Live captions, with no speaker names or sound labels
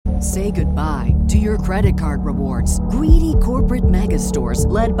Say goodbye to your credit card rewards. Greedy corporate mega stores,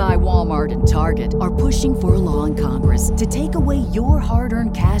 led by Walmart and Target, are pushing for a law in Congress to take away your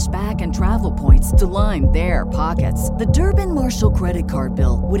hard-earned cash back and travel points to line their pockets. The Durbin-Marshall credit card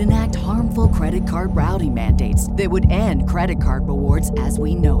bill would enact harmful credit card routing mandates that would end credit card rewards as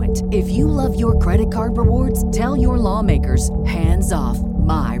we know it. If you love your credit card rewards, tell your lawmakers, hands off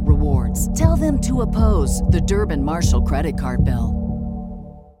my rewards. Tell them to oppose the Durbin-Marshall credit card bill.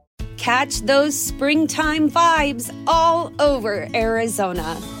 Catch those springtime vibes all over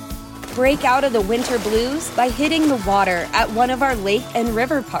Arizona. Break out of the winter blues by hitting the water at one of our lake and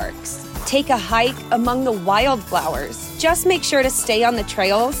river parks. Take a hike among the wildflowers. Just make sure to stay on the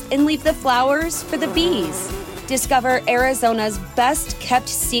trails and leave the flowers for the bees. Discover Arizona's best-kept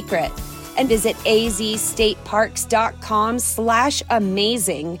secret and visit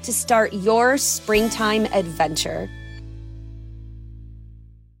azstateparks.com/amazing to start your springtime adventure.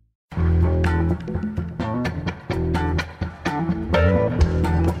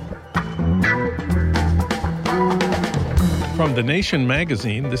 From The Nation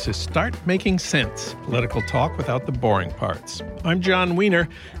magazine, this is Start Making Sense, political talk without the boring parts. I'm John Wiener.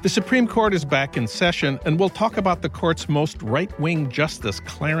 The Supreme Court is back in session, and we'll talk about the court's most right-wing justice,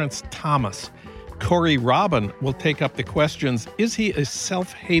 Clarence Thomas. Corey Robin will take up the questions, is he a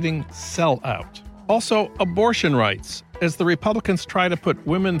self-hating sellout? Also, abortion rights. As the Republicans try to put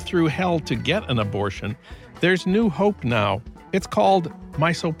women through hell to get an abortion, there's new hope now. It's called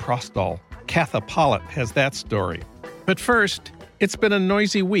misoprostol. Katha Pollitt has that story. But first, it's been a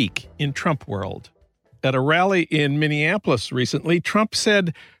noisy week in Trump world. At a rally in Minneapolis recently, Trump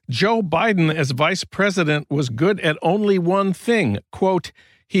said Joe Biden as vice president was good at only one thing, quote,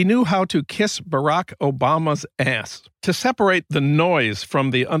 he knew how to kiss Barack Obama's ass. To separate the noise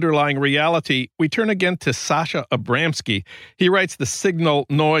from the underlying reality, we turn again to Sasha Abramsky. He writes the Signal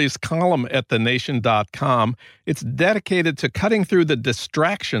Noise column at thenation.com. It's dedicated to cutting through the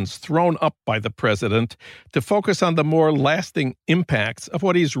distractions thrown up by the president to focus on the more lasting impacts of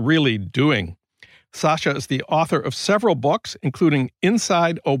what he's really doing. Sasha is the author of several books, including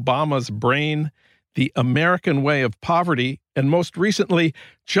Inside Obama's Brain, The American Way of Poverty, and most recently,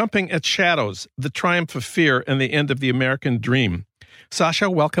 Jumping at Shadows, The Triumph of Fear and the End of the American Dream. Sasha,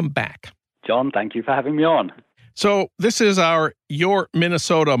 welcome back. John, thank you for having me on. So this is our Your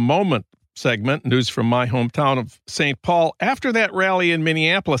Minnesota Moment segment, news from my hometown of St. Paul. After that rally in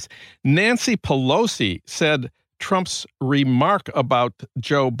Minneapolis, Nancy Pelosi said Trump's remark about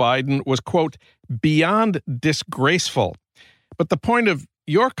Joe Biden was, quote, beyond disgraceful. But the point of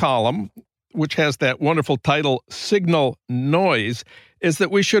your column, which has that wonderful title, Signal Noise, is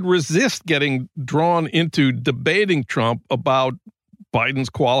that we should resist getting drawn into debating Trump about Biden's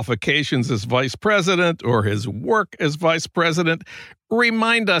qualifications as vice president or his work as vice president.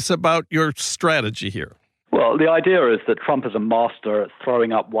 Remind us about your strategy here. Well, the idea is that Trump is a master at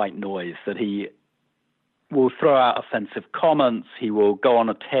throwing up white noise, that he will throw out offensive comments, he will go on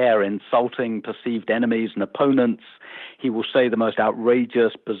a tear insulting perceived enemies and opponents, he will say the most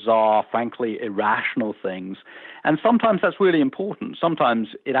outrageous, bizarre, frankly irrational things. And sometimes that's really important.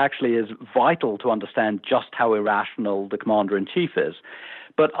 Sometimes it actually is vital to understand just how irrational the commander-in-chief is.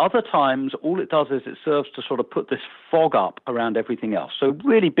 But other times, all it does is it serves to sort of put this fog up around everything else. So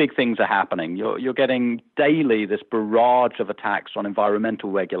really big things are happening. You're getting daily this barrage of attacks on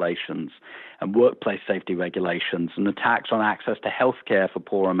environmental regulations and workplace safety regulations, and attacks on access to health care for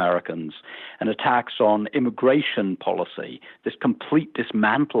poor Americans, and attacks on immigration policy, this complete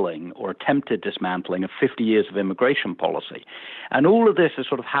dismantling or attempted dismantling of 50 years of immigration policy. And all of this is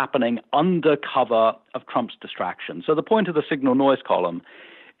sort of happening under cover of Trump's distraction. So the point of the Signal Noise column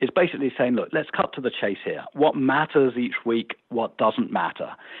is basically saying, look, let's cut to the chase here. What matters each week, what doesn't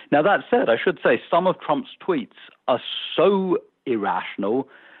matter. Now, that said, I should say some of Trump's tweets are so irrational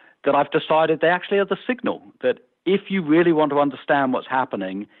that I've decided they actually are the signal, that if you really want to understand what's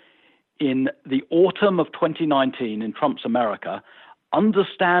happening in the autumn of 2019 in Trump's America,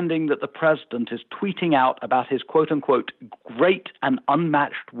 understanding that the president is tweeting out about his quote-unquote great and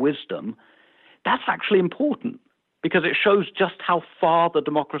unmatched wisdom, that's actually important, because it shows just how far the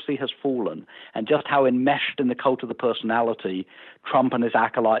democracy has fallen and just how enmeshed in the cult of the personality Trump and his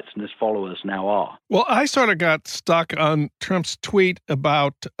acolytes and his followers now are. Well, I sort of got stuck on Trump's tweet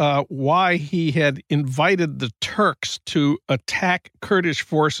about why he had invited the Turks to attack Kurdish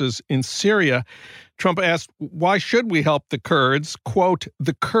forces in Syria. Trump asked, why should we help the Kurds? Quote,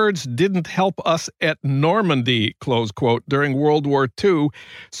 the Kurds didn't help us at Normandy, close quote, during World War II.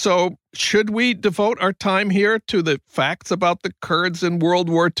 So should we devote our time here to the facts about the Kurds in World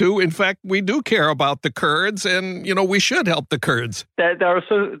War II? In fact, we do care about the Kurds and, we should help the Kurds. Kurds?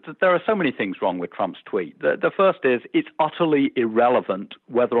 There are so many things wrong with Trump's tweet. The first is it's utterly irrelevant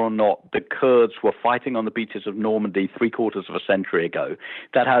whether or not the Kurds were fighting on the beaches of Normandy 3/4 of a century ago.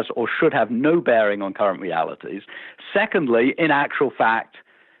 That has or should have no bearing on current realities. Secondly, in actual fact,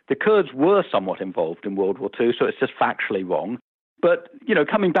 the Kurds were somewhat involved in World War II, so it's just factually wrong. But,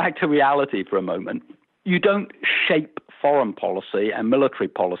 coming back to reality for a moment, you don't shape foreign policy and military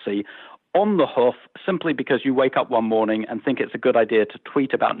policy on the hoof simply because you wake up one morning and think it's a good idea to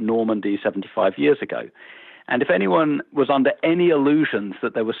tweet about Normandy 75 years ago. And if anyone was under any illusions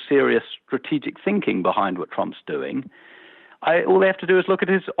that there was serious strategic thinking behind what Trump's doing, all they have to do is look at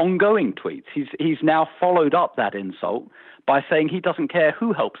his ongoing tweets. He's now followed up that insult by saying he doesn't care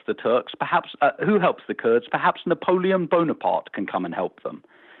who helps the Turks, perhaps who helps the Kurds, perhaps Napoleon Bonaparte can come and help them.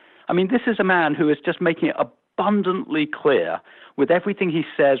 I mean, this is a man who is just making it abundantly clear with everything he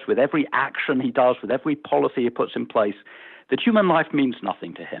says, with every action he does, with every policy he puts in place, that human life means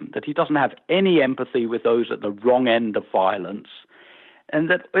nothing to him, that he doesn't have any empathy with those at the wrong end of violence, and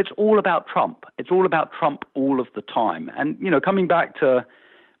that it's all about Trump. It's all about Trump all of the time. And, coming back to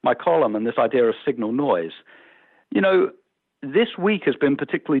my column and this idea of signal noise, this week has been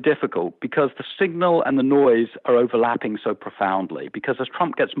particularly difficult because the signal and the noise are overlapping so profoundly, because as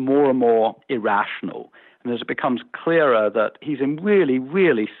Trump gets more and more irrational, and as it becomes clearer that he's in really,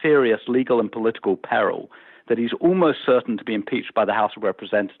 really serious legal and political peril, that he's almost certain to be impeached by the House of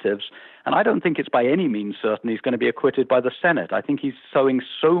Representatives, and I don't think it's by any means certain he's going to be acquitted by the Senate. I think he's sowing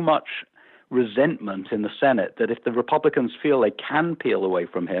so much resentment in the Senate that if the Republicans feel they can peel away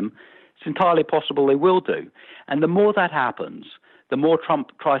from him, it's entirely possible they will do. And the more that happens, the more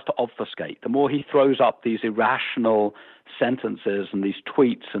Trump tries to obfuscate, the more he throws up these irrational sentences and these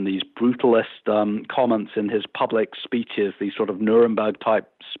tweets and these brutalist comments in his public speeches, these sort of Nuremberg-type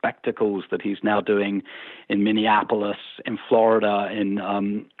spectacles that he's now doing in Minneapolis, in Florida, in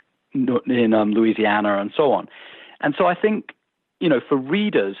Louisiana, and so on. And so I think, for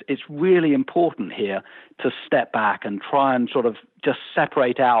readers, it's really important here to step back and try and sort of just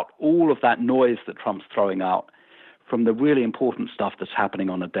separate out all of that noise that Trump's throwing out from the really important stuff that's happening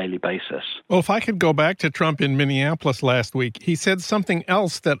on a daily basis. Well, if I could go back to Trump in Minneapolis last week, he said something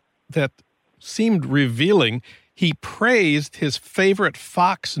else that seemed revealing. He praised his favorite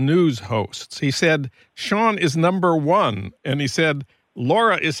Fox News hosts. He said, Sean is number one. And he said,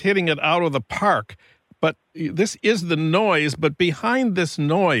 Laura is hitting it out of the park. But this is the noise. But behind this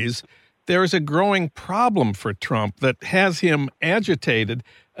noise, there is a growing problem for Trump that has him agitated.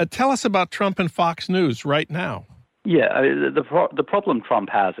 Tell us about Trump and Fox News right now. Yeah, the problem Trump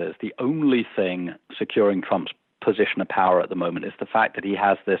has is the only thing securing Trump's position of power at the moment is the fact that he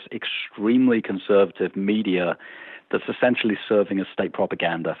has this extremely conservative media that's essentially serving as state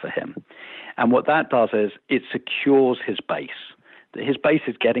propaganda for him. And what that does is it secures his base. His base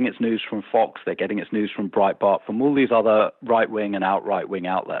is getting its news from Fox, they're getting its news from Breitbart, from all these other right-wing and outright-wing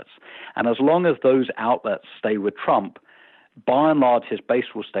outlets. And as long as those outlets stay with Trump, by and large, his base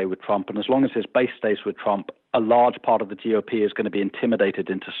will stay with Trump. And as long as his base stays with Trump, a large part of the GOP is going to be intimidated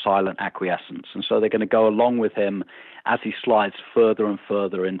into silent acquiescence. And so they're going to go along with him as he slides further and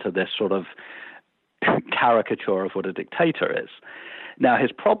further into this sort of caricature of what a dictator is. Now,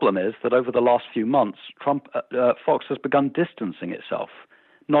 his problem is that over the last few months, Fox has begun distancing itself.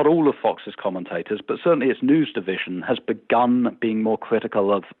 Not all of Fox's commentators, but certainly its news division has begun being more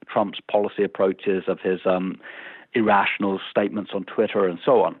critical of Trump's policy approaches, of his irrational statements on Twitter and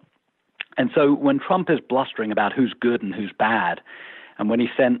so on. And so when Trump is blustering about who's good and who's bad, and when he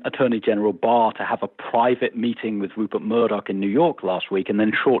sent Attorney General Barr to have a private meeting with Rupert Murdoch in New York last week, and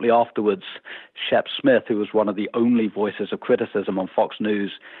then shortly afterwards, Shep Smith, who was one of the only voices of criticism on Fox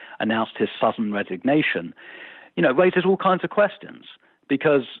News, announced his sudden resignation, it raises all kinds of questions,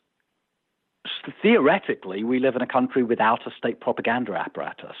 because theoretically, we live in a country without a state propaganda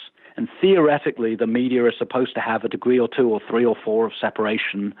apparatus. And theoretically, the media is supposed to have a degree or two or three or four of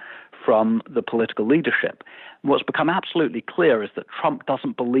separation from the political leadership. What's become absolutely clear is that Trump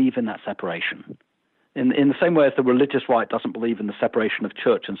doesn't believe in that separation. In the same way as the religious right doesn't believe in the separation of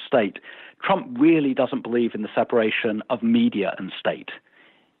church and state, Trump really doesn't believe in the separation of media and state.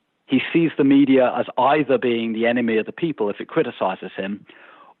 He sees the media as either being the enemy of the people if it criticizes him,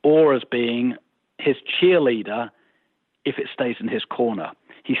 or as being his cheerleader if it stays in his corner.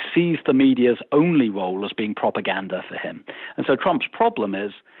 He sees the media's only role as being propaganda for him. And so Trump's problem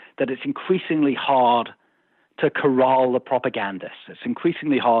is that it's increasingly hard to corral the propagandists. It's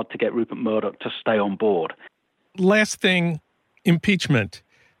increasingly hard to get Rupert Murdoch to stay on board. Last thing, impeachment.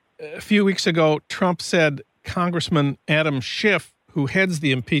 A few weeks ago, Trump said Congressman Adam Schiff, who heads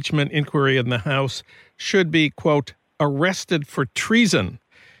the impeachment inquiry in the House, should be, quote, arrested for treason.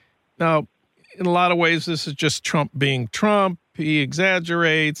 Now, in a lot of ways, this is just Trump being Trump. He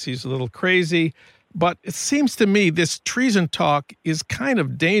exaggerates. He's a little crazy. But it seems to me this treason talk is kind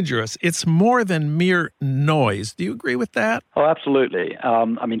of dangerous. It's more than mere noise. Do you agree with that? Oh, absolutely.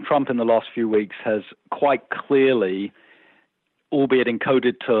 Trump in the last few weeks has quite clearly, albeit in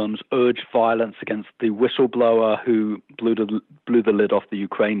coded terms, urged violence against the whistleblower who blew the lid off the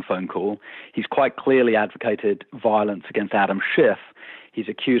Ukraine phone call. He's quite clearly advocated violence against Adam Schiff. He's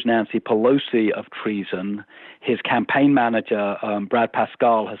accused Nancy Pelosi of treason. His campaign manager, Brad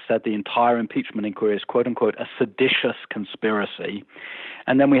Parscale, has said the entire impeachment inquiry is, quote unquote, a seditious conspiracy.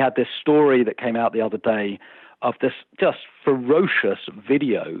 And then we had this story that came out the other day of this just ferocious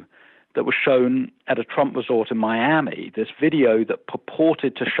video that was shown at a Trump resort in Miami, this video that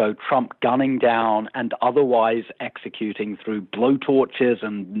purported to show Trump gunning down and otherwise executing through blowtorches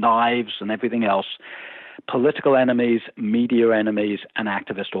and knives and everything else political enemies, media enemies, and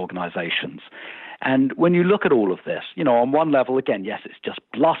activist organizations. And when you look at all of this, on one level, again, yes, it's just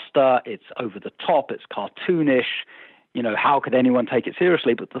bluster, it's over the top, it's cartoonish, how could anyone take it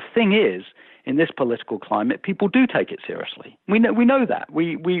seriously? But the thing is, in this political climate, people do take it seriously. We know that.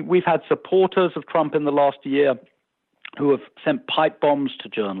 We've had supporters of Trump in the last year who have sent pipe bombs to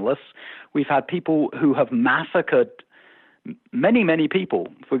journalists. We've had people who have massacred many, many people.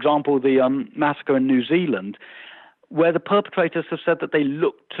 For example, the massacre in New Zealand, where the perpetrators have said that they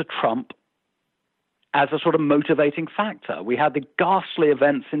looked to Trump as a sort of motivating factor. We had the ghastly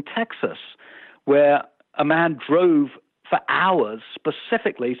events in Texas, where a man drove for hours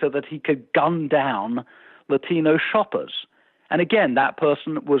specifically so that he could gun down Latino shoppers. And again, that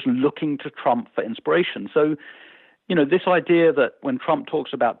person was looking to Trump for inspiration. So, this idea that when Trump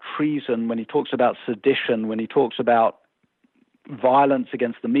talks about treason, when he talks about sedition, when he talks about violence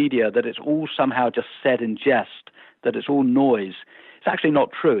against the media, that it's all somehow just said in jest, that it's all noise. It's actually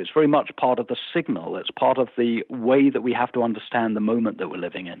not true. It's very much part of the signal. It's part of the way that we have to understand the moment that we're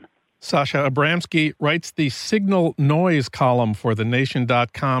living in. Sasha Abramsky writes the Signal Noise column for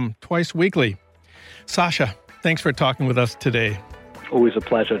TheNation.com twice weekly. Sasha, thanks for talking with us today. Always a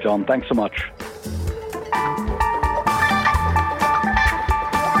pleasure, John. Thanks so much.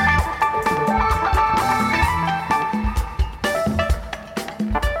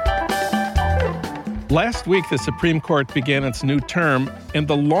 Last week, the Supreme Court began its new term, and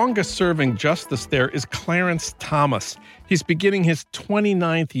the longest-serving justice there is Clarence Thomas. He's beginning his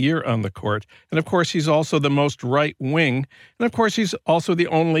 29th year on the court, and of course, he's also the most right-wing, and of course, he's also the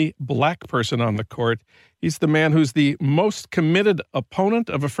only black person on the court. He's the man who's the most committed opponent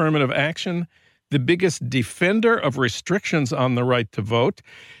of affirmative action, the biggest defender of restrictions on the right to vote.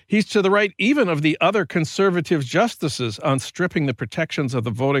 He's to the right even of the other conservative justices on stripping the protections of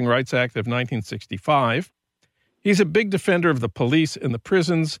the Voting Rights Act of 1965. He's a big defender of the police and the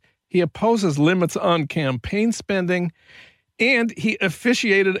prisons. He opposes limits on campaign spending. And he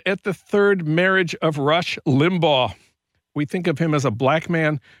officiated at the third marriage of Rush Limbaugh. We think of him as a black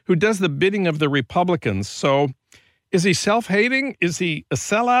man who does the bidding of the Republicans. So is he self-hating? Is he a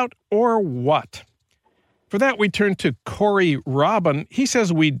sellout? Or what? For that, we turn to Corey Robin. He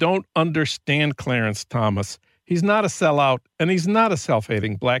says we don't understand Clarence Thomas. He's not a sellout, and he's not a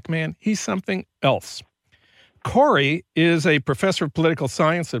self-hating black man. He's something else. Corey is a professor of political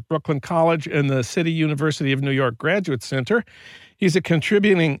science at Brooklyn College and the City University of New York Graduate Center. He's a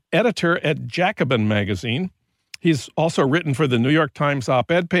contributing editor at Jacobin magazine. He's also written for the New York Times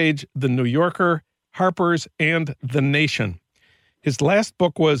op-ed page, The New Yorker, Harper's, and The Nation. His last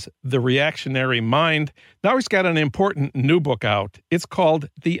book was The Reactionary Mind. Now he's got an important new book out. It's called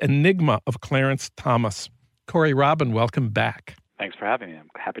The Enigma of Clarence Thomas. Corey Robin, welcome back. Thanks for having me.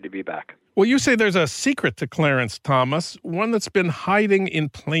 I'm happy to be back. Well, you say there's a secret to Clarence Thomas, one that's been hiding in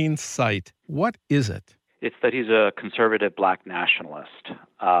plain sight. What is it? It's that he's a conservative black nationalist.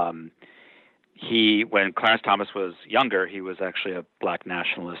 When Clarence Thomas was younger, he was actually a black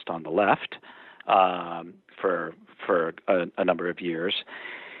nationalist on the left. For a number of years.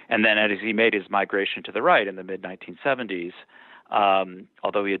 And then as he made his migration to the right in the mid-1970s,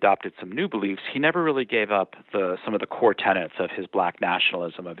 although he adopted some new beliefs, he never really gave up some of the core tenets of his black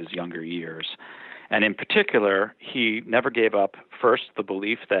nationalism of his younger years. And in particular, he never gave up, first, the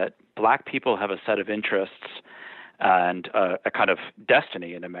belief that black people have a set of interests and a kind of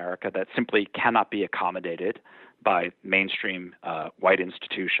destiny in America that simply cannot be accommodated by mainstream white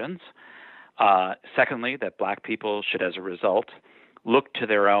institutions. Secondly, that black people should, as a result, look to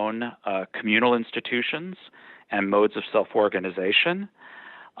their own communal institutions and modes of self-organization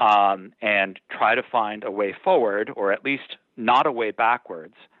and try to find a way forward, or at least not a way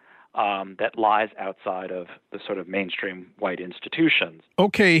backwards, that lies outside of the sort of mainstream white institutions.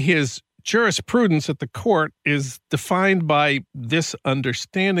 Okay, his jurisprudence at the court is defined by this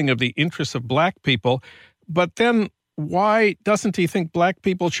understanding of the interests of black people, but then why doesn't he think black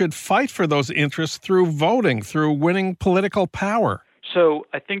people should fight for those interests through voting, through winning political power? So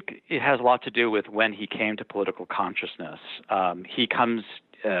I think it has a lot to do with when he came to political consciousness. He comes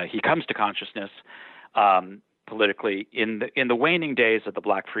to consciousness politically in the waning days of the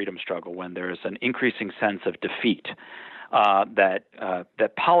Black freedom struggle, when there is an increasing sense of defeat,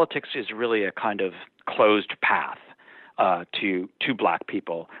 that politics is really a kind of closed path to Black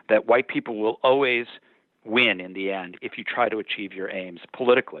people, that white people will always win in the end if you try to achieve your aims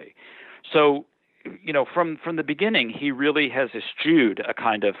politically. So, from the beginning, he really has eschewed a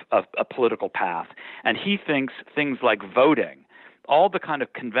kind of a political path, and he thinks things like voting, all the kind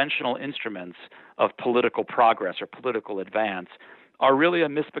of conventional instruments of political progress or political advance, are really a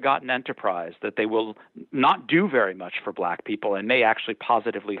misbegotten enterprise, that they will not do very much for Black people and may actually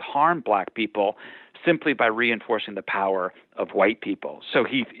positively harm Black people simply by reinforcing the power of white people. So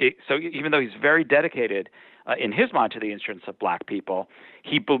even though he's very dedicated in his mind to the interests of Black people,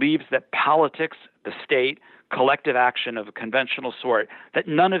 he believes that politics, the state, collective action of a conventional sort, that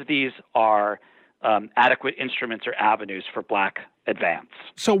none of these are adequate instruments or avenues for Black advance.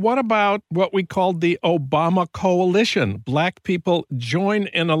 So what about what we called the Obama coalition? Black people join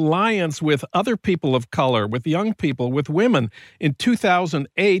an alliance with other people of color, with young people, with women. In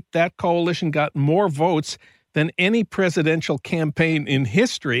 2008, that coalition got more votes than any presidential campaign in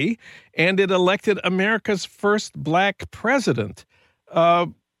history, and it elected America's first Black president.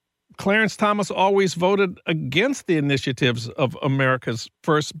 Clarence Thomas always voted against the initiatives of America's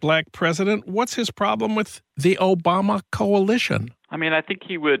first Black president. What's his problem with the Obama coalition? I mean, I think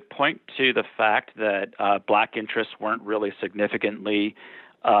he would point to the fact that Black interests weren't really significantly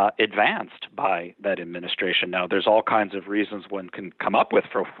advanced by that administration. Now, there's all kinds of reasons one can come up with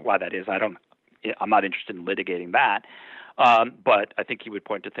for why that is. I'm not interested in litigating that. But I think he would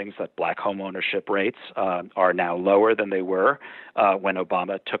point to things that Black home ownership rates are now lower than they were when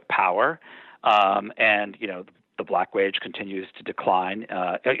Obama took power. And, the Black wage continues to decline.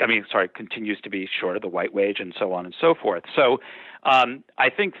 Continues to be short of the white wage, and so on and so forth. So I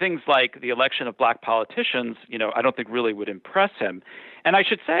think things like the election of Black politicians, I don't think really would impress him. And I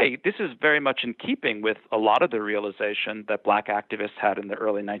should say, this is very much in keeping with a lot of the realization that Black activists had in the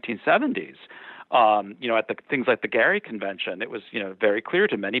early 1970s. At things like the Gary Convention, it was, very clear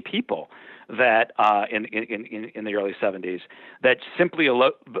to many people that in the early 70s that simply,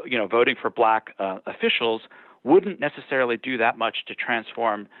 voting for Black officials wouldn't necessarily do that much to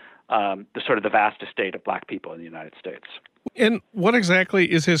transform the vast estate of Black people in the United States. And what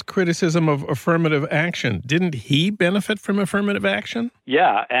exactly is his criticism of affirmative action? Didn't he benefit from affirmative action?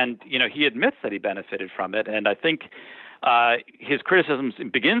 Yeah, and he admits that he benefited from it, and I think his criticism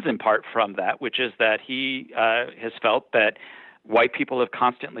begins in part from that, which is that he has felt that white people have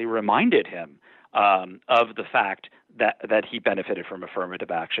constantly reminded him of the fact that he benefited from affirmative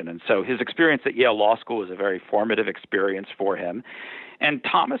action. And so his experience at Yale Law School was a very formative experience for him. And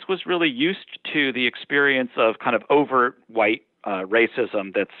Thomas was really used to the experience of kind of overt white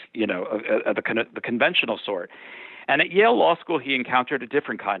racism that's, the conventional sort. And at Yale Law School, he encountered a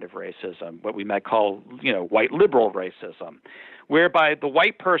different kind of racism, what we might call, white liberal racism, whereby the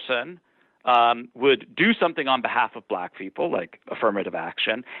white person would do something on behalf of Black people, like affirmative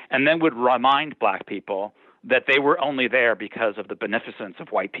action, and then would remind Black people that they were only there because of the beneficence of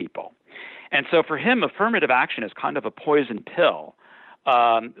white people. And so for him, affirmative action is kind of a poison pill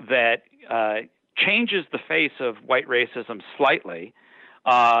that changes the face of white racism slightly,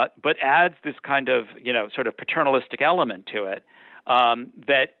 but adds this kind of, sort of paternalistic element to it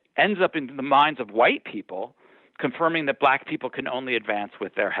that ends up in the minds of white people, confirming that Black people can only advance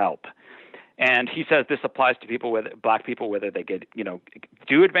with their help. And he says this applies to Black people, whether they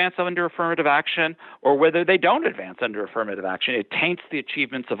do advance under affirmative action or whether they don't advance under affirmative action. It taints the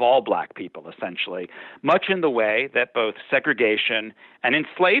achievements of all Black people, essentially, much in the way that both segregation and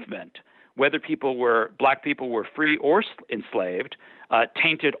enslavement, whether Black people were free or enslaved,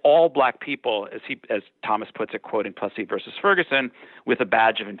 tainted all Black people, as Thomas puts it, quoting Plessy versus Ferguson, with a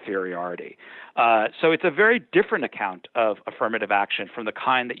badge of inferiority. So it's a very different account of affirmative action from the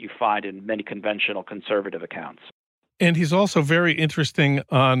kind that you find in many conventional conservative accounts. And he's also very interesting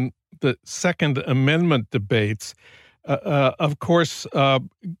on the Second Amendment debates. Of course,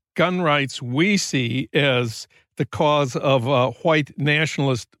 gun rights we see as the cause of white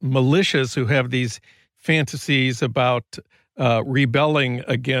nationalist militias who have these fantasies about rebelling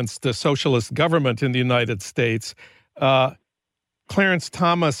against the socialist government in the United States. Clarence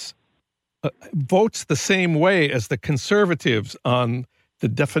Thomas votes the same way as the conservatives on the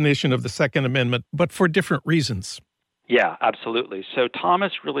definition of the Second Amendment, but for different reasons. Yeah, absolutely. So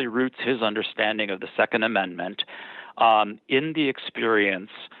Thomas really roots his understanding of the Second Amendment in the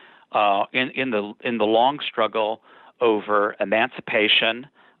experience, in the long struggle over emancipation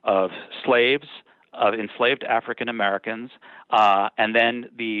of slaves, of enslaved African Americans, and then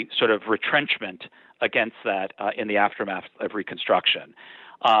the sort of retrenchment against that in the aftermath of Reconstruction.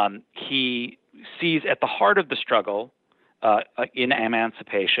 He sees at the heart of the struggle in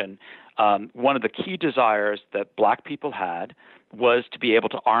emancipation, one of the key desires that Black people had was to be able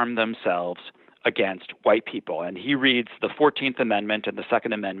to arm themselves against white people. And he reads the 14th Amendment and the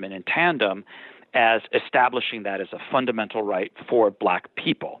Second Amendment in tandem as establishing that as a fundamental right for Black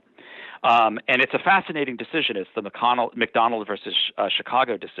people. And it's a fascinating decision. It's the McDonald versus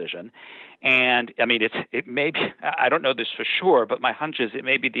Chicago decision. And I mean, it may be, I don't know this for sure, but my hunch is it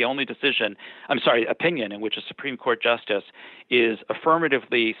may be the only opinion in which a Supreme Court justice is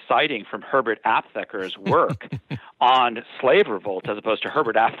affirmatively citing from Herbert Aptheker's work on slave revolt as opposed to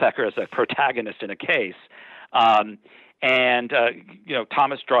Herbert Aptheker as a protagonist in a case.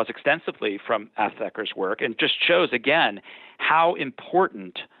 Thomas draws extensively from Aptheker's work and just shows again how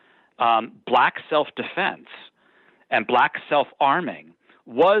important Black self-defense and Black self-arming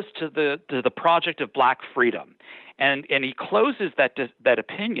was to the project of Black freedom, and he closes that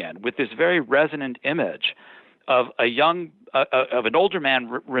opinion with this very resonant image of an older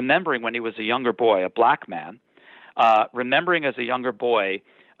man remembering when he was a younger boy, a Black man, remembering as a younger boy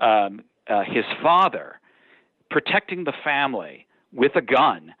his father protecting the family with a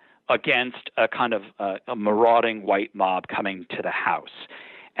gun against a kind of a marauding white mob coming to the house.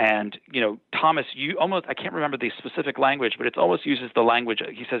 And, Thomas, I can't remember the specific language, but it almost uses the language,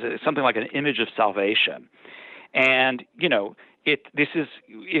 he says it's something like an image of salvation. And, when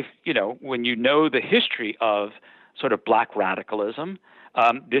you know the history of sort of Black radicalism,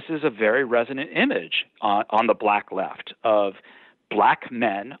 this is a very resonant image on the Black left of Black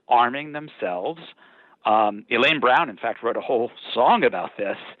men arming themselves. Elaine Brown, in fact, wrote a whole song about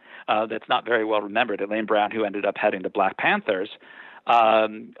this that's not very well remembered. Elaine Brown, who ended up heading the Black Panthers,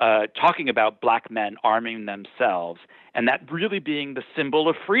 talking about Black men arming themselves, and that really being the symbol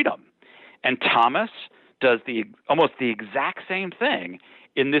of freedom. And Thomas does almost the exact same thing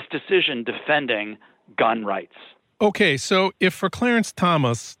in this decision defending gun rights. Okay, so if for Clarence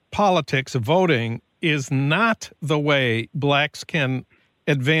Thomas, politics, voting, is not the way Blacks can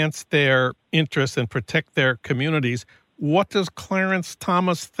advance their interests and protect their communities, what does Clarence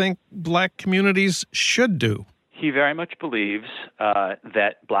Thomas think Black communities should do? He very much believes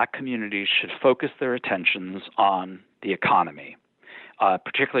that Black communities should focus their attentions on the economy,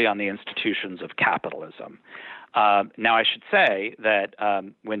 particularly on the institutions of capitalism. Now, I should say that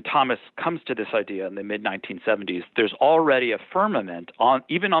when Thomas comes to this idea in the mid-1970s, there's already a firmament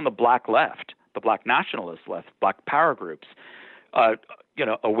even on the Black left, the Black nationalist left, Black power groups,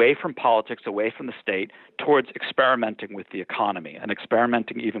 away from politics, away from the state, towards experimenting with the economy and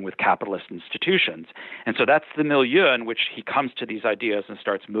experimenting even with capitalist institutions. And so that's the milieu in which he comes to these ideas and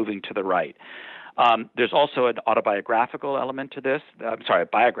starts moving to the right. There's also an a biographical element to this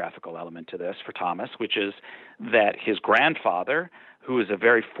for Thomas, which is that his grandfather, who is a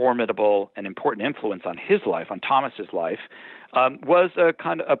very formidable and important influence on his life, on Thomas's life, was a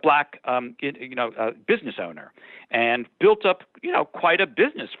kind of a Black, business owner, and built up, quite a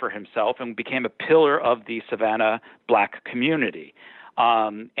business for himself, and became a pillar of the Savannah Black community.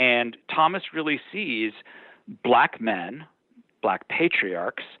 And Thomas really sees Black men, Black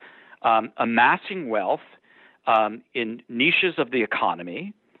patriarchs, amassing wealth in niches of the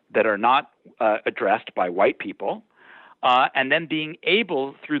economy that are not addressed by white people. And then being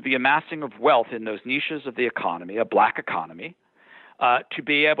able, through the amassing of wealth in those niches of the economy, a Black economy, to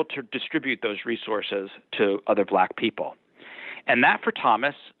be able to distribute those resources to other Black people. And that, for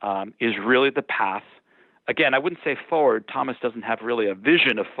Thomas, is really the path. Again, I wouldn't say forward. Thomas doesn't have really a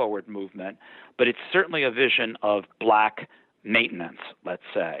vision of forward movement, but it's certainly a vision of Black maintenance, let's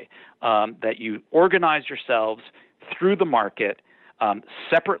say, that you organize yourselves through the market,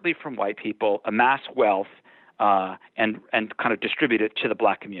 separately from white people, amass wealth, and kind of distribute it to the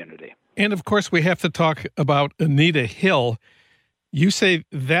Black community. And of course, we have to talk about Anita Hill. You say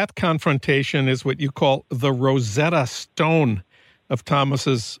that confrontation is what you call the Rosetta Stone of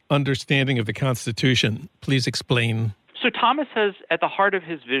Thomas's understanding of the Constitution. Please explain. So Thomas has, at the heart of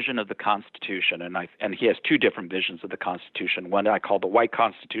his vision of the Constitution, and he has two different visions of the Constitution, one I call the white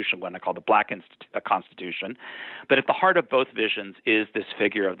Constitution, one I call the black Constitution. But at the heart of both visions is this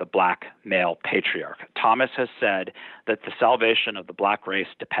figure of the black male patriarch. Thomas has said that the salvation of the black race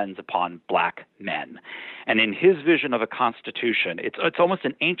depends upon black men. And in his vision of a Constitution, it's almost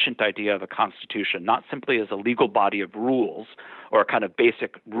an ancient idea of a Constitution, not simply as a legal body of rules or kind of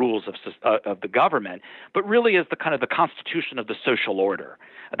basic rules of the government, but really as the kind of the constitution of the social order.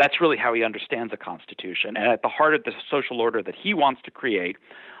 That's really how he understands a constitution. And at the heart of the social order that he wants to create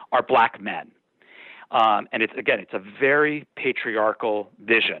are black men. And it's a very patriarchal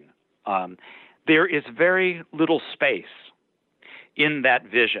vision. There is very little space in that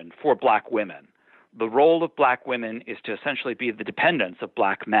vision for black women. The role of black women is to essentially be the dependents of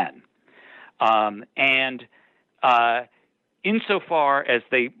black men. Insofar as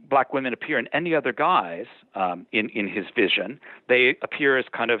black women appear in any other guise in his vision, they appear as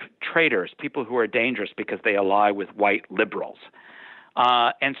kind of traitors, people who are dangerous because they ally with white liberals.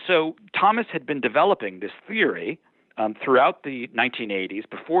 And so Thomas had been developing this theory throughout the 1980s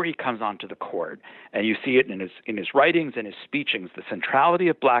before he comes onto the court, and you see it in his writings and his speechings, the centrality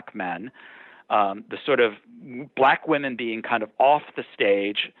of black men, the sort of black women being kind of off the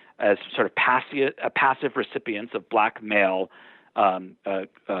stage as sort of passive recipients of black male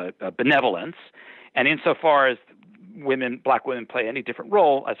benevolence. And insofar as black women play any different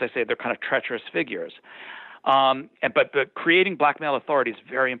role, as I say, they're kind of treacherous figures. But creating black male authority is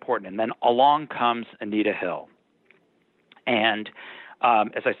very important. And then along comes Anita Hill. And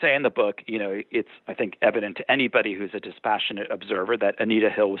as I say in the book, it's, I think, evident to anybody who's a dispassionate observer that Anita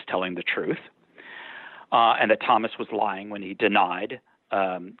Hill was telling the truth. And that Thomas was lying when he denied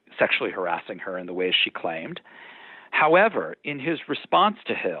sexually harassing her in the ways she claimed. However, in his response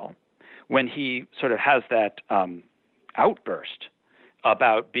to Hill, when he sort of has that outburst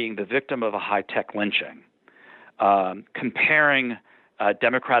about being the victim of a high-tech lynching, comparing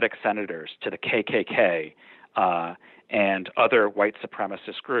Democratic senators to the KKK and other white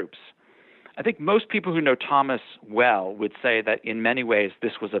supremacist groups, I think most people who know Thomas well would say that in many ways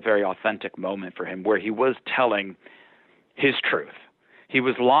this was a very authentic moment for him where he was telling his truth. He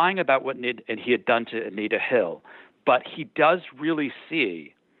was lying about what he had done to Anita Hill, but he does really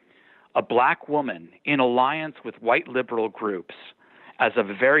see a black woman in alliance with white liberal groups as a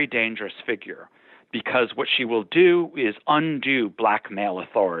very dangerous figure because what she will do is undo black male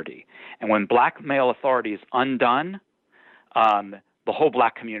authority. And when black male authority is undone, the whole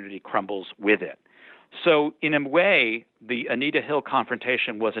black community crumbles with it. So in a way, the Anita Hill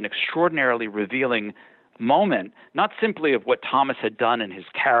confrontation was an extraordinarily revealing moment, not simply of what Thomas had done and his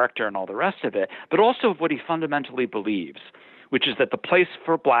character and all the rest of it, but also of what he fundamentally believes, which is that the place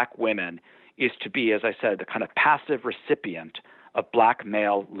for black women is to be, as I said, the kind of passive recipient of black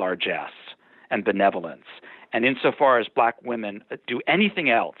male largesse and benevolence. And insofar as black women do anything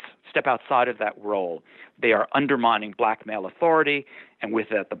else, step outside of that role, they are undermining black male authority and with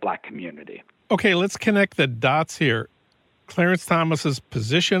that the black community. Okay, let's connect the dots here. Clarence Thomas's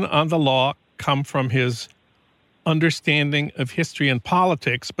position on the law come from his understanding of history and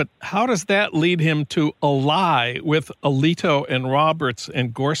politics, but how does that lead him to ally with Alito and Roberts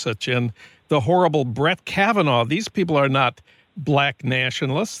and Gorsuch and the horrible Brett Kavanaugh? These people are not black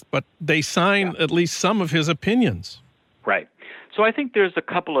nationalists, but they sign at least some of his opinions. Right. So I think there's a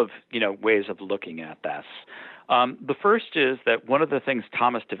couple of ways of looking at this. The first is that one of the things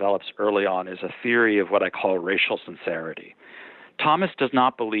Thomas develops early on is a theory of what I call racial sincerity. Thomas does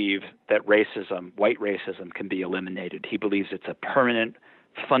not believe that racism, white racism, can be eliminated. He believes it's a permanent,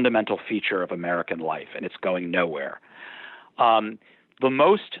 fundamental feature of American life, and it's going nowhere. The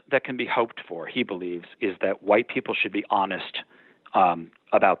most that can be hoped for, he believes, is that white people should be honest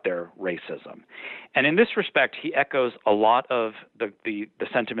about their racism. And in this respect, he echoes a lot of the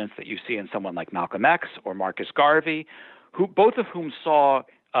sentiments that you see in someone like Malcolm X or Marcus Garvey, both of whom saw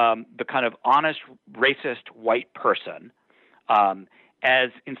the kind of honest, racist white person as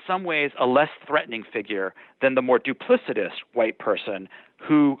in some ways a less threatening figure than the more duplicitous white person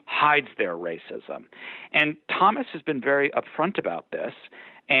who hides their racism. And Thomas has been very upfront about this.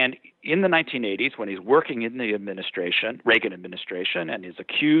 And in the 1980s, when he's working in the Reagan administration, and is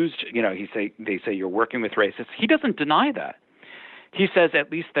accused, they say you're working with racists, he doesn't deny that. He says at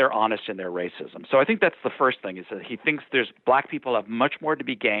least they're honest in their racism. So I think that's the first thing, is that he thinks black people have much more to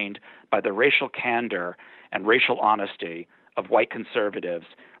be gained by the racial candor and racial honesty of white conservatives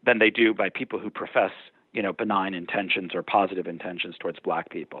than they do by people who profess, benign intentions or positive intentions towards black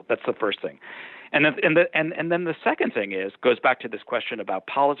people. That's the first thing. And then the second thing goes back to this question about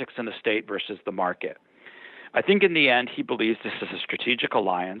politics in the state versus the market. I think in the end, he believes this is a strategic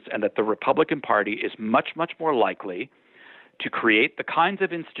alliance and that the Republican Party is much, much more likely to create the kinds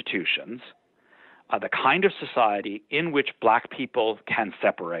of institutions, the kind of society in which black people can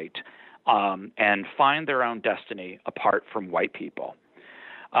separate and find their own destiny apart from white people.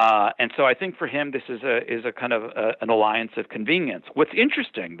 And so I think for him, this is a kind of an alliance of convenience. What's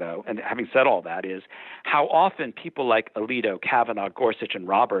interesting, though, and having said all that, is how often people like Alito, Kavanaugh, Gorsuch, and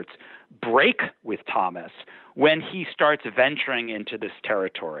Roberts break with Thomas when he starts venturing into this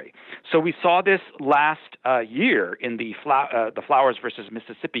territory. So we saw this last year in the Flowers versus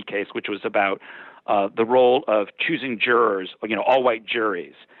Mississippi case, which was about the role of choosing jurors, all white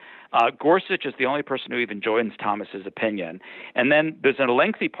juries. Gorsuch is the only person who even joins Thomas's opinion. And then there's a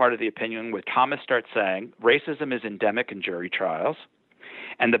lengthy part of the opinion where Thomas starts saying racism is endemic in jury trials.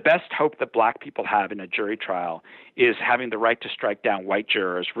 And the best hope that black people have in a jury trial is having the right to strike down white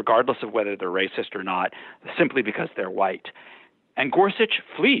jurors, regardless of whether they're racist or not, simply because they're white. And Gorsuch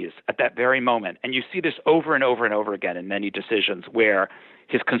flees at that very moment. And you see this over and over and over again in many decisions where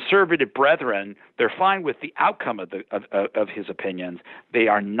his conservative brethren, they're fine with the outcome of his opinions. They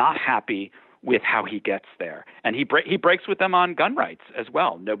are not happy with how he gets there. And he breaks with them on gun rights as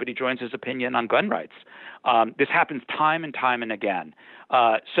well. Nobody joins his opinion on gun rights. This happens time and time and again.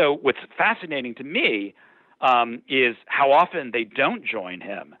 So what's fascinating to me is how often they don't join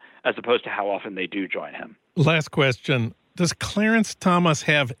him as opposed to how often they do join him. Last question. Does Clarence Thomas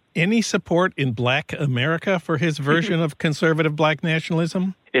have any support in black America for his version of conservative black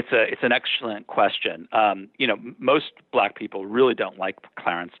nationalism? It's an excellent question. Most black people really don't like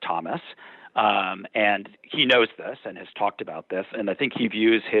Clarence Thomas, and he knows this and has talked about this. And I think he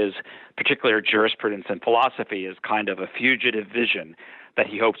views his particular jurisprudence and philosophy as kind of a fugitive vision that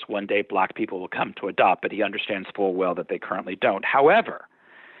he hopes one day black people will come to adopt, but he understands full well that they currently don't. However,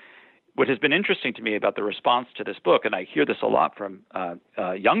 what has been interesting to me about the response to this book, and I hear this a lot from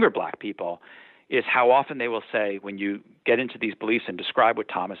younger black people, is how often they will say, when you get into these beliefs and describe what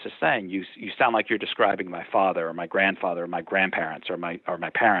Thomas is saying, you sound like you're describing my father or my grandfather or my grandparents or my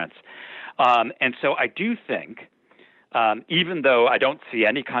parents. And so I do think, even though I don't see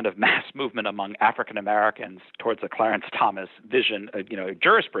any kind of mass movement among African Americans towards a Clarence Thomas vision,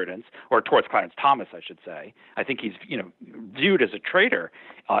 jurisprudence, or towards Clarence Thomas, I should say, I think he's viewed as a traitor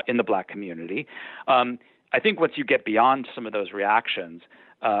in the black community. I think once you get beyond some of those reactions,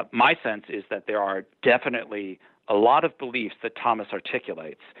 my sense is that there are definitely a lot of beliefs that Thomas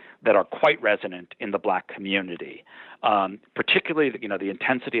articulates that are quite resonant in the black community, particularly the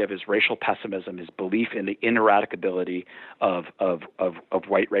intensity of his racial pessimism, his belief in the ineradicability of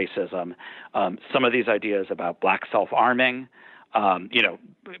white racism, some of these ideas about black self-arming.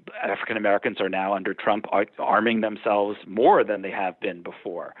 African Americans are now under Trump arming themselves more than they have been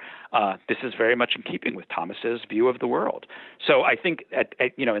before. This is very much in keeping with Thomas's view of the world. So I think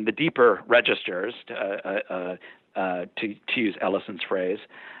in the deeper registers, to use Ellison's phrase,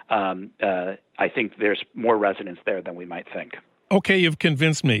 I think there's more resonance there than we might think. Okay, you've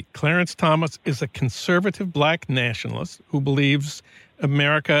convinced me. Clarence Thomas is a conservative black nationalist who believes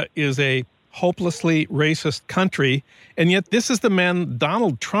America is a hopelessly racist country, and yet this is the man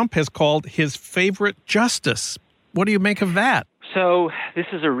Donald Trump has called his favorite justice. What do you make of that? So this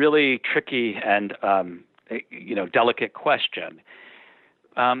is a really tricky and delicate question.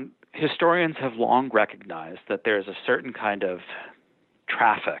 Historians have long recognized that there's a certain kind of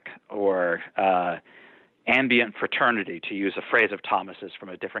traffic or ambient fraternity, to use a phrase of Thomas's from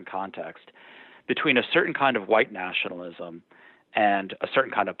a different context, between a certain kind of white nationalism and a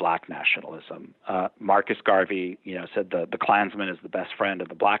certain kind of black nationalism. Marcus Garvey, said the Klansman is the best friend of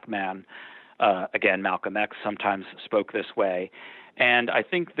the black man. Again, Malcolm X sometimes spoke this way. And I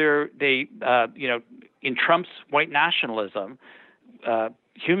think in Trump's white nationalism,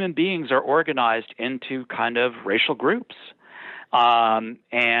 human beings are organized into kind of racial groups. And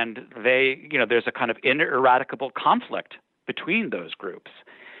there's a kind of ineradicable conflict between those groups.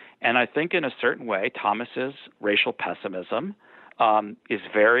 And I think in a certain way, Thomas's racial pessimism is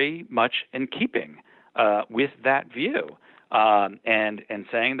very much in keeping with that view, and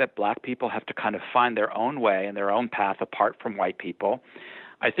saying that black people have to kind of find their own way and their own path apart from white people,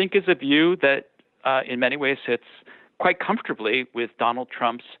 I think is a view that in many ways sits quite comfortably with Donald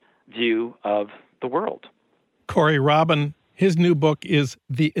Trump's view of the world. Corey Robin, his new book is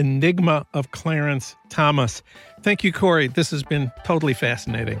The Enigma of Clarence Thomas. Thank you, Corey. This has been totally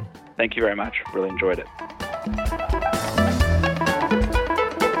fascinating. Thank you very much. Really enjoyed it.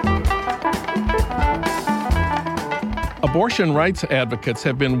 Abortion rights advocates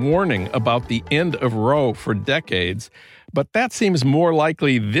have been warning about the end of Roe for decades, but that seems more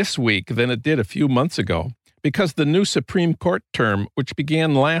likely this week than it did a few months ago. because the new Supreme Court term, which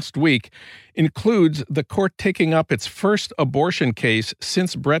began last week, includes the court taking up its first abortion case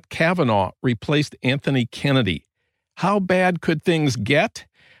since Brett Kavanaugh replaced Anthony Kennedy. How bad could things get?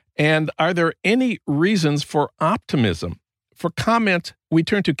 And are there any reasons for optimism? For comment, we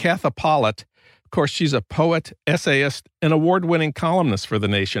turn to Katha Pollitt. Of course, she's a poet, essayist, and award-winning columnist for The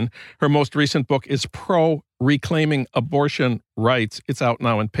Nation. Her most recent book is Pro: Reclaiming Abortion Rights. It's out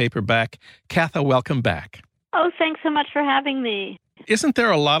now in paperback. Katha, welcome back. Oh, thanks so much for having me. Isn't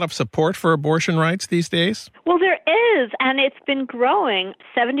there a lot of support for abortion rights these days? Well, there is, and it's been growing.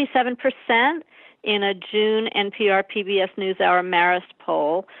 77% in a June NPR PBS NewsHour Marist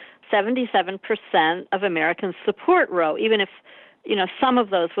poll. 77% of Americans support Roe, even if some of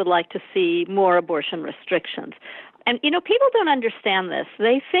those would like to see more abortion restrictions. And, people don't understand this.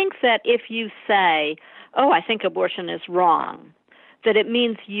 They think that if you say, oh, I think abortion is wrong, that it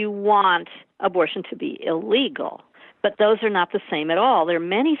means you want abortion to be illegal. But those are not the same at all. There are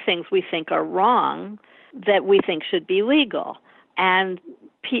many things we think are wrong that we think should be legal. And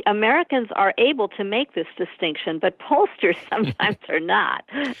Americans are able to make this distinction, but pollsters sometimes are not.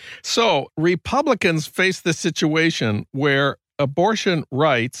 So Republicans face the situation where abortion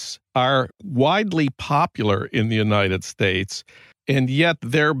rights are widely popular in the United States, and yet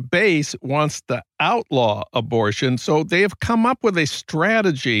their base wants to outlaw abortion. So they have come up with a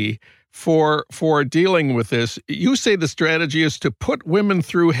strategy for dealing with this. You say the strategy is to put women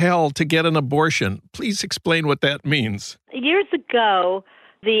through hell to get an abortion. Please explain what that means. Years ago,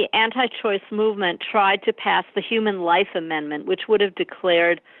 the anti-choice movement tried to pass the Human Life Amendment, which would have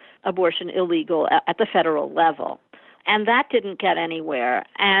declared abortion illegal at the federal level. And that didn't get anywhere.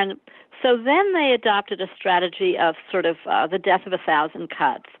 And so then they adopted a strategy of sort of the death of 1,000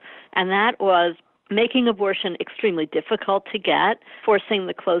 cuts. And that was making abortion extremely difficult to get, forcing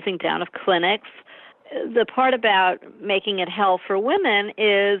the closing down of clinics. The part about making it hell for women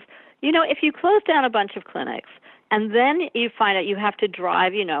is, if you close down a bunch of clinics and then you find out you have to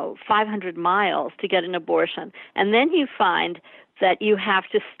drive, 500 miles to get an abortion, and then you find that you have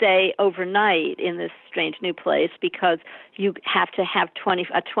to stay overnight in this strange new place because you have to have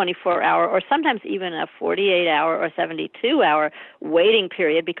a 24-hour or sometimes even a 48-hour or 72-hour waiting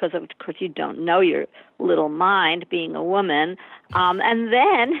period because, of course, you don't know your little mind being a woman. And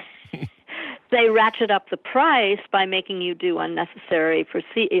then they ratchet up the price by making you do unnecessary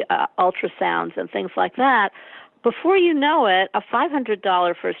ultrasounds and things like that. Before you know it, a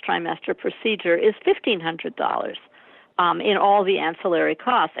 $500 first trimester procedure is $1,500. In all the ancillary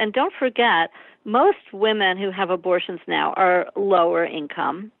costs. And don't forget, most women who have abortions now are lower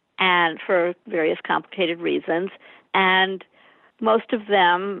income and for various complicated reasons, and most of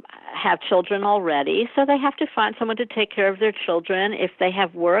them have children already, so they have to find someone to take care of their children. If they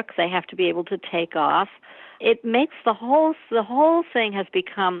have work, they have to be able to take off. It makes the whole thing has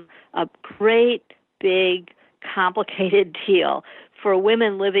become a great, big, complicated deal for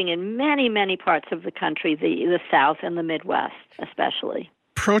women living in many, many parts of the country, the South and the Midwest especially.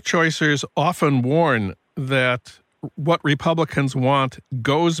 Pro-choicers often warn that what Republicans want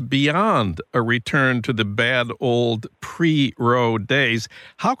goes beyond a return to the bad old pre-Roe days.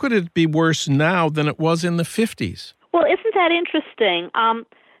 How could it be worse now than it was in the 50s? Well, isn't that interesting?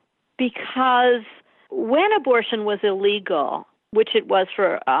 Because when abortion was illegal, which it was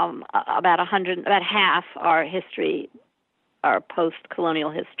for about half our history, our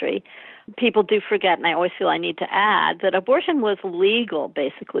post-colonial history, people do forget, and I always feel I need to add, that abortion was legal,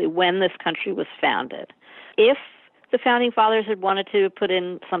 basically, when this country was founded. If the Founding Fathers had wanted to put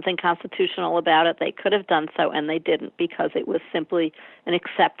in something constitutional about it, they could have done so, and they didn't because it was simply an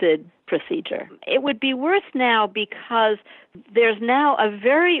accepted procedure. It would be worse now because there's now a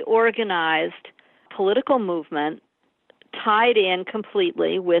very organized political movement tied in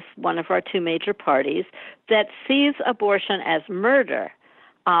completely with one of our two major parties that sees abortion as murder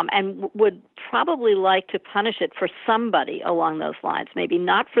and would probably like to punish it for somebody along those lines. Maybe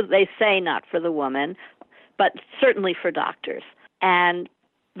not for the woman, but certainly for doctors. And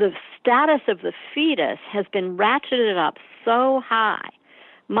the status of the fetus has been ratcheted up so high,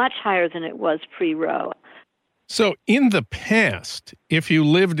 much higher than it was pre-Roe. So in the past, if you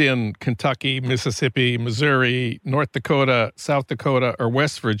lived in Kentucky, Mississippi, Missouri, North Dakota, South Dakota, or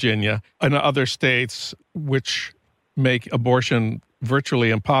West Virginia, and other states which make abortion virtually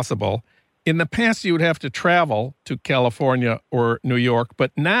impossible, in the past you would have to travel to California or New York.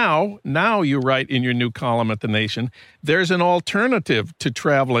 But now you write in your new column at The Nation, there's an alternative to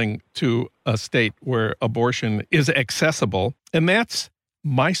traveling to a state where abortion is accessible, and that's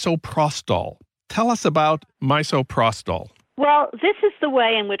misoprostol. Tell us about misoprostol. Well, this is the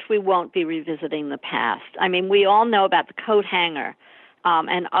way in which we won't be revisiting the past. I mean, we all know about the coat hanger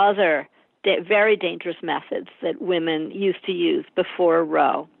and other very dangerous methods that women used to use before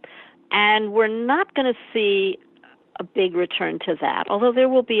Roe. And we're not going to see a big return to that, although there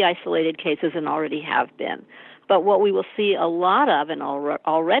will be isolated cases and already have been. But what we will see a lot of, and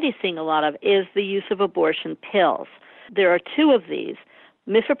already seeing a lot of, is the use of abortion pills. There are two of these,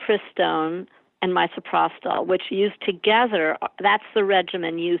 mifepristone and misoprostol, which used together, that's the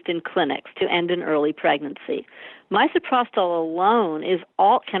regimen used in clinics to end an early pregnancy. Misoprostol alone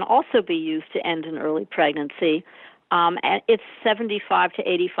can also be used to end an early pregnancy, and it's 75 to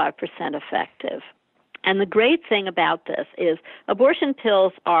 85% effective. And the great thing about this is abortion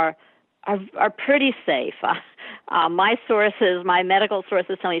pills are pretty safe. My medical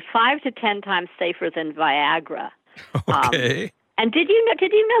sources tell me 5 to 10 times safer than Viagra. Okay. And did you know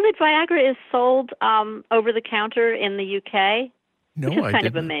that Viagra is sold over the counter in the UK? No, which is I kind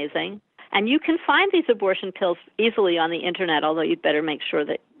didn't. of amazing. And you can find these abortion pills easily on the internet, although you'd better make sure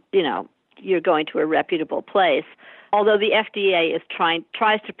that, you're going to a reputable place. Although the FDA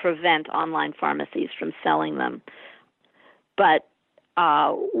tries to prevent online pharmacies from selling them. But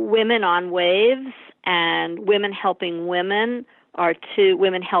Women on Waves and Women Helping Women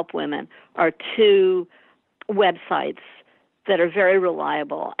Women Help Women are two websites that are very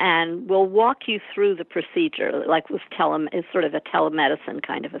reliable and will walk you through the procedure, like with it's sort of a telemedicine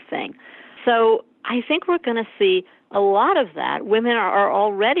kind of a thing. So I think we're going to see a lot of that. Women are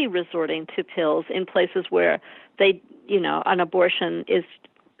already resorting to pills in places where an abortion is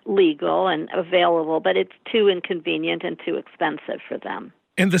legal and available, but it's too inconvenient and too expensive for them.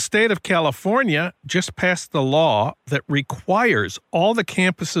 And the state of California just passed the law that requires all the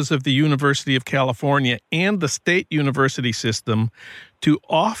campuses of the University of California and the state university system to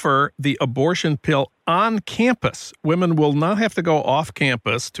offer the abortion pill on campus. Women will not have to go off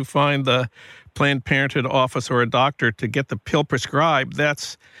campus to find the Planned Parenthood office or a doctor to get the pill prescribed.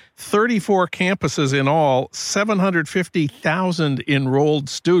 That's 34 campuses in all, 750,000 enrolled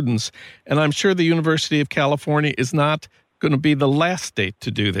students. And I'm sure the University of California is not going to be the last state to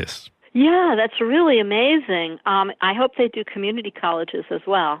do this. Yeah, that's really amazing. I hope they do community colleges as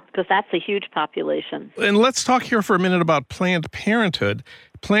well, because that's a huge population. And let's talk here for a minute about Planned Parenthood.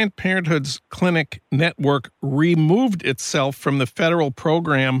 Planned Parenthood's clinic network removed itself from the federal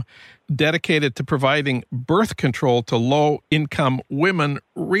program dedicated to providing birth control to low-income women.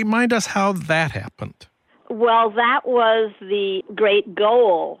 Remind us how that happened. Well, that was the great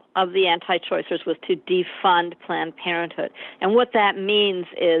goal of the anti-choicers, was to defund Planned Parenthood. And what that means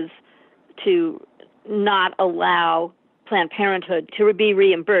is to not allow Planned Parenthood to be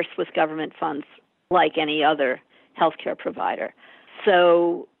reimbursed with government funds like any other healthcare provider.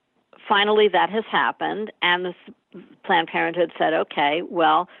 So finally that has happened, and the Planned Parenthood said, okay,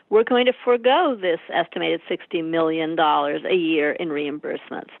 well, we're going to forego this estimated $60 million a year in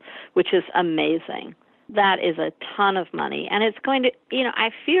reimbursements, which is amazing. That is a ton of money, and it's going to, I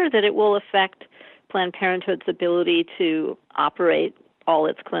fear that it will affect Planned Parenthood's ability to operate all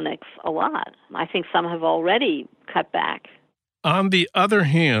its clinics a lot. I think some have already cut back. On the other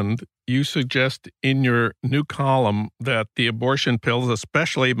hand, you suggest in your new column that the abortion pills,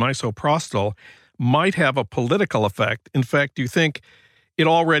 especially misoprostol, might have a political effect. In fact, you think it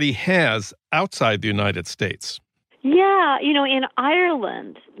already has outside the United States. Yeah, in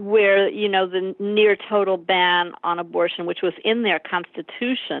Ireland, where, the near total ban on abortion, which was in their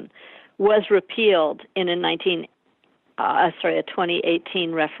constitution, was repealed in a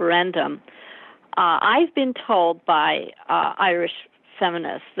 2018 referendum. I've been told by Irish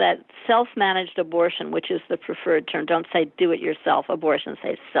feminists that self-managed abortion, which is the preferred term, don't say do-it-yourself abortion,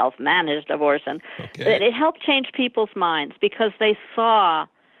 say self-managed abortion, Okay. that it helped change people's minds because they saw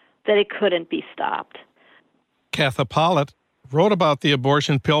that it couldn't be stopped. Katha Pollitt wrote about the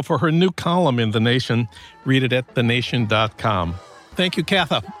abortion pill for her new column in The Nation. Read it at thenation.com. Thank you,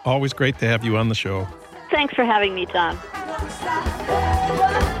 Katha. Always great to have you on the show. Thanks for having me, John.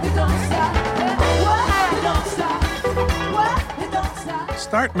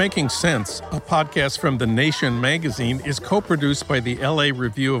 Start Making Sense, a podcast from The Nation magazine, is co-produced by the LA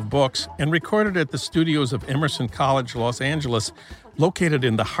Review of Books and recorded at the studios of Emerson College, Los Angeles, located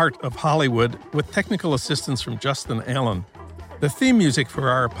in the heart of Hollywood, with technical assistance from Justin Allen. The theme music for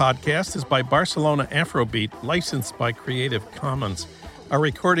our podcast is by Barcelona Afrobeat, licensed by Creative Commons. Our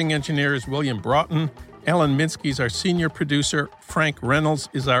recording engineer is William Broughton. Alan Minsky is our senior producer. Frank Reynolds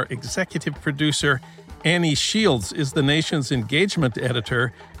is our executive producer. Annie Shields is The Nation's engagement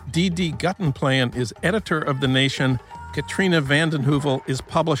editor. D.D. Guttenplan is editor of The Nation. Katrina Vanden Heuvel is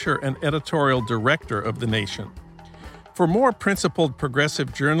publisher and editorial director of The Nation. For more principled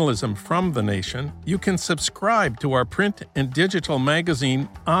progressive journalism from The Nation, you can subscribe to our print and digital magazine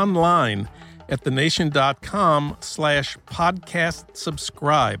online at thenation.com/podcast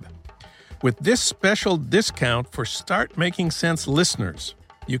subscribe. With this special discount for Start Making Sense listeners,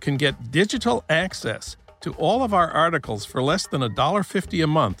 you can get digital access to all of our articles for less than $1.50 a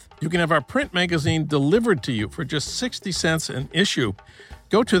month. You can have our print magazine delivered to you for just 60 cents an issue.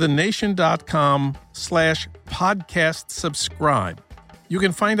 Go to thenation.com/podcast subscribe. You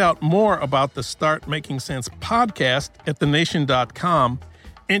can find out more about the Start Making Sense podcast at thenation.com,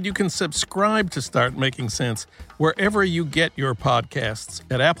 and you can subscribe to Start Making Sense wherever you get your podcasts,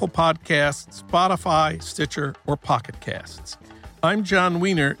 at Apple Podcasts, Spotify, Stitcher, or Pocket Casts. I'm John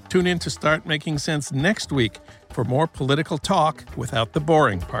Wiener. Tune in to Start Making Sense next week for more political talk without the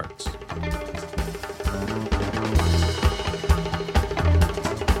boring parts.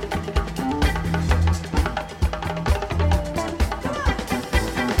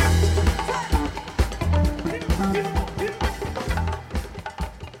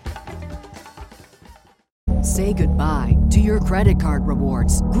 Say goodbye to your credit card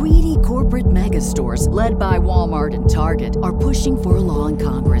rewards. Greedy corporate mega stores, led by Walmart and Target, are pushing for a law in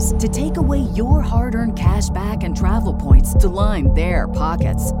Congress to take away your hard-earned cash back and travel points to line their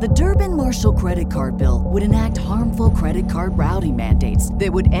pockets. The Durbin-Marshall credit card bill would enact harmful credit card routing mandates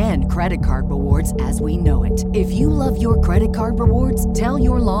that would end credit card rewards as we know it. If you love your credit card rewards, tell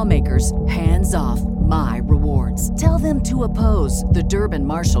your lawmakers, hands off my rewards. Tell them to oppose the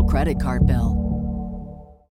Durbin-Marshall credit card bill.